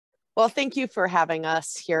Well, thank you for having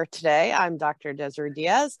us here today. I'm Dr. Desiree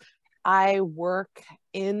Diaz. I work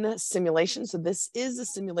in simulation. So this is a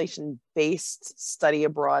simulation-based study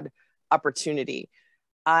abroad opportunity.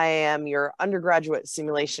 I am your undergraduate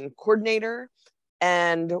simulation coordinator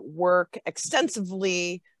and work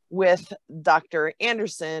extensively with Dr.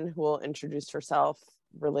 Anderson, who will introduce herself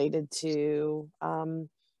related to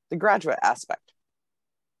the graduate aspect.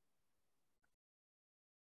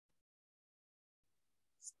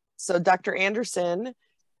 So Dr. Anderson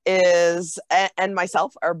and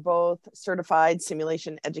myself are both certified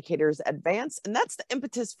simulation educators advanced, and that's the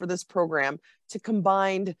impetus for this program, to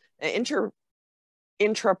combine an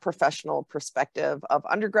intra-professional perspective of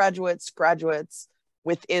undergraduates, graduates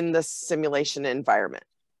within the simulation environment.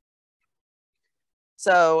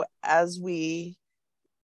 So as we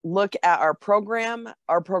look at our program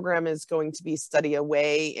is going to be study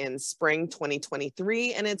away in spring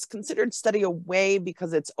 2023, and it's considered study away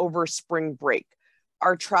because it's over spring break.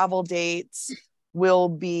 Our travel dates will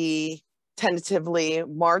be tentatively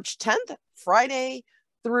March 10th, Friday,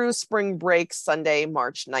 through spring break, Sunday,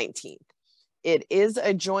 March 19th. It is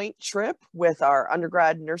a joint trip with our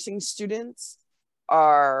undergrad nursing students,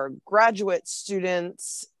 our graduate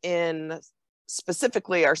students in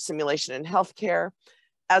specifically our simulation and healthcare,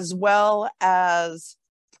 as well as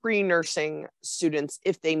pre-nursing students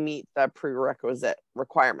if they meet the prerequisite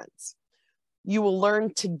requirements. You will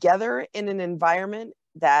learn together in an environment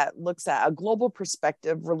that looks at a global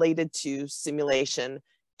perspective related to simulation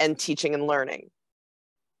and teaching and learning.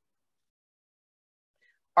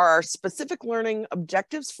 Our specific learning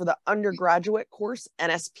objectives for the undergraduate course,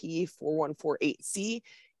 NSP 4148C,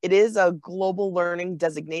 it is a global learning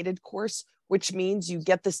designated course, which means you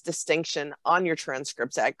get this distinction on your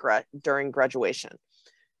transcripts during graduation.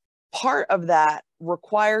 Part of that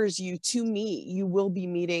requires you to meet. You will be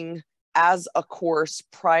meeting as a course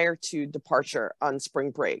prior to departure on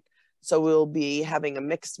spring break. So we'll be having a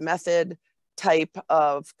mixed method type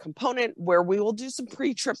of component where we will do some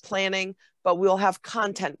pre-trip planning, but we'll have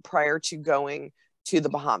content prior to going to the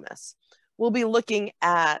Bahamas. We'll be looking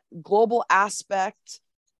at global aspect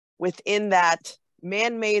within that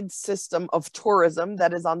man-made system of tourism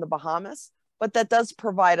that is on the Bahamas, but that does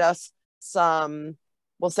provide us some,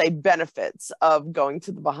 we'll say, benefits of going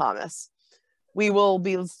to the Bahamas. We will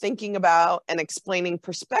be thinking about and explaining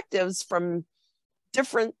perspectives from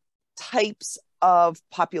different types of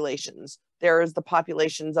populations. There is the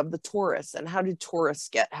populations of the tourists, and how do tourists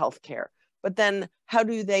get healthcare? But then how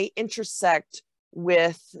do they intersect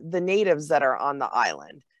with the natives that are on the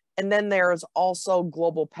island? And then there's also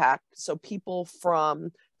global pack, so people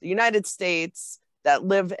from the United States that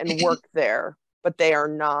live and work there, but they are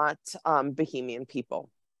not Bahamian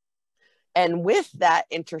people. And with that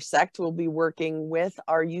intersect, we'll be working with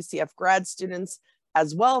our UCF grad students,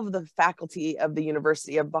 as well as the faculty of the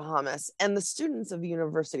University of Bahamas and the students of the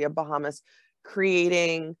University of Bahamas,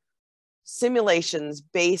 creating simulations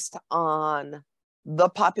based on the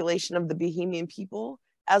population of the Bahamian people,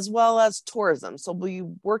 as well as tourism. So we'll be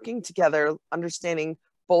working together, understanding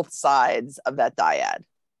both sides of that dyad.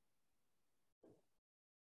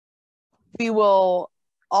 We will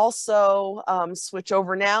also switch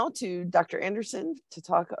over now to Dr. Anderson to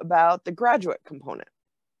talk about the graduate component.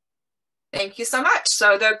 Thank you so much.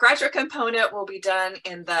 So the graduate component will be done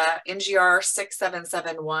in the NGR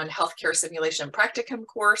 6771 Healthcare Simulation Practicum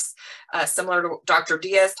course. Similar to Dr.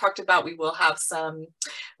 Diaz talked about, we will have some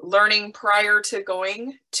learning prior to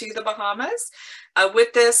going to the Bahamas.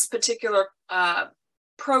 With this particular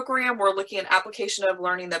program, we're looking at application of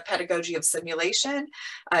learning the pedagogy of simulation,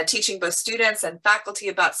 teaching both students and faculty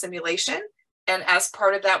about simulation. And as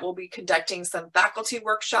part of that, we'll be conducting some faculty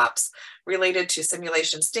workshops related to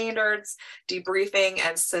simulation standards, debriefing,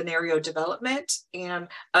 and scenario development, and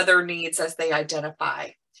other needs as they identify.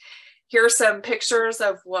 Here are some pictures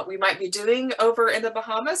of what we might be doing over in the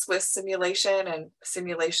Bahamas with simulation and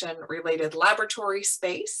simulation-related laboratory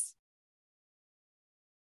space.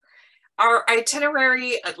 Our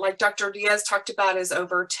itinerary, like Dr. Diaz talked about, is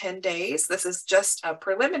over 10 days. This is just a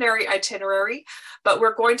preliminary itinerary, but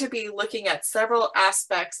we're going to be looking at several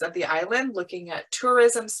aspects of the island, looking at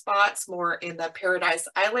tourism spots, more in the Paradise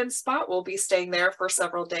Island spot. We'll be staying there for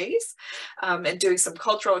several days and doing some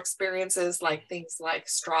cultural experiences like things like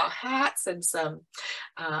straw hats and some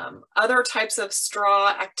other types of straw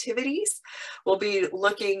activities. We'll be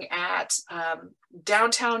looking at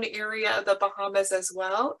downtown area of the Bahamas as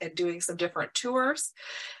well, and doing some different tours,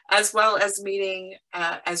 as well as meeting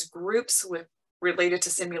as groups with related to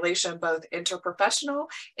simulation, both interprofessional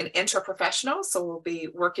and interprofessional. So we'll be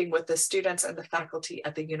working with the students and the faculty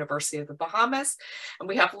at the University of the Bahamas. And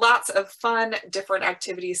we have lots of fun, different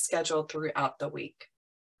activities scheduled throughout the week.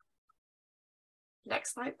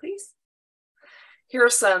 Next slide, please. Here are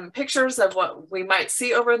some pictures of what we might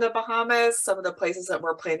see over in the Bahamas, some of the places that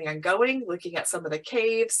we're planning on going, looking at some of the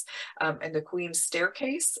caves and the Queen's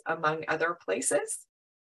Staircase, among other places.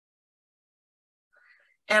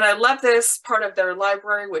 And I love this part of their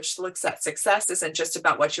library, which looks at success isn't just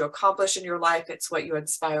about what you accomplish in your life, it's what you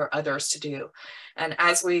inspire others to do. And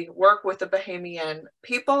as we work with the Bahamian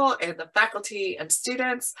people and the faculty and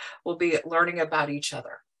students, we'll be learning about each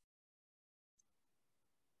other.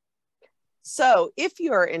 So if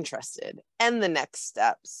you are interested and the next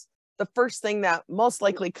steps, the first thing that most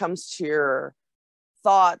likely comes to your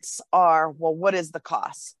thoughts are, well, what is the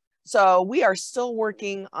cost? So we are still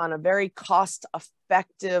working on a very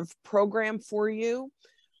cost-effective program for you.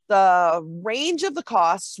 The range of the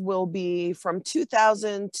costs will be from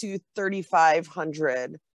 $2,000 to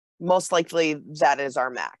 $3,500. Most likely that is our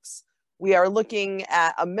max. We are looking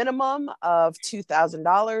at a minimum of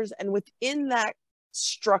 $2,000, and within that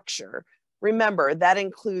structure, remember, that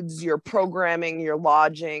includes your programming, your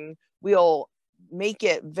lodging. We'll make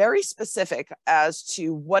it very specific as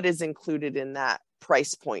to what is included in that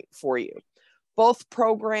price point for you. Both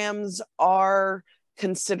programs are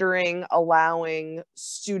considering allowing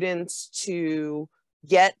students to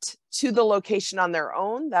get to the location on their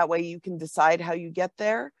own. That way you can decide how you get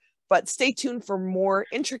there. But stay tuned for more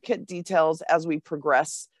intricate details as we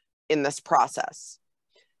progress in this process.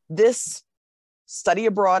 This study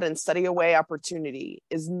abroad and study away opportunity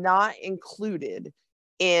is not included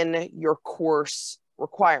in your course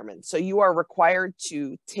requirements. So you are required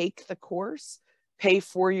to take the course, pay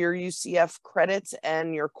for your UCF credits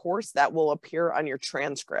and your course that will appear on your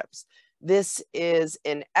transcripts. This is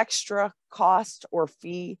an extra cost or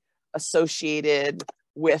fee associated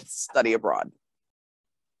with study abroad.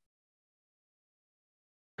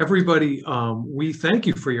 Everybody, we thank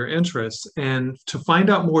you for your interest, and to find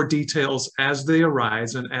out more details as they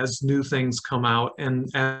arise and as new things come out and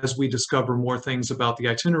as we discover more things about the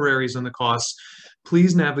itineraries and the costs,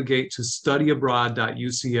 please navigate to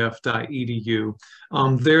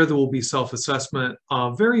studyabroad.ucf.edu. There will be self-assessment,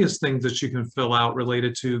 various things that you can fill out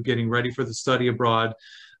related to getting ready for the study abroad.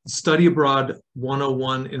 Study abroad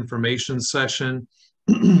 101 information session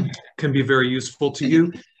can be very useful to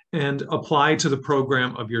you, and apply to the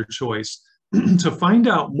program of your choice. To find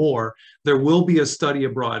out more, there will be a study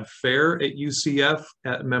abroad fair at UCF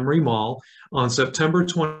at Memory Mall on September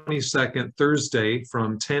 22nd, Thursday,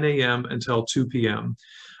 from 10 a.m. until 2 p.m.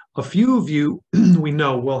 A few of you we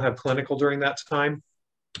know will have clinical during that time,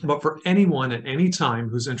 but for anyone at any time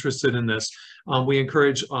who's interested in this, we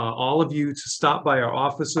encourage all of you to stop by our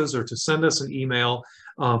offices or to send us an email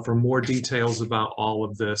for more details about all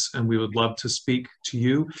of this, and we would love to speak to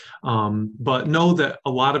you. But know that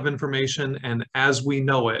a lot of information, and as we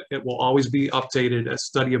know it, it will always be updated at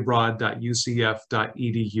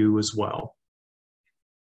studyabroad.ucf.edu as well.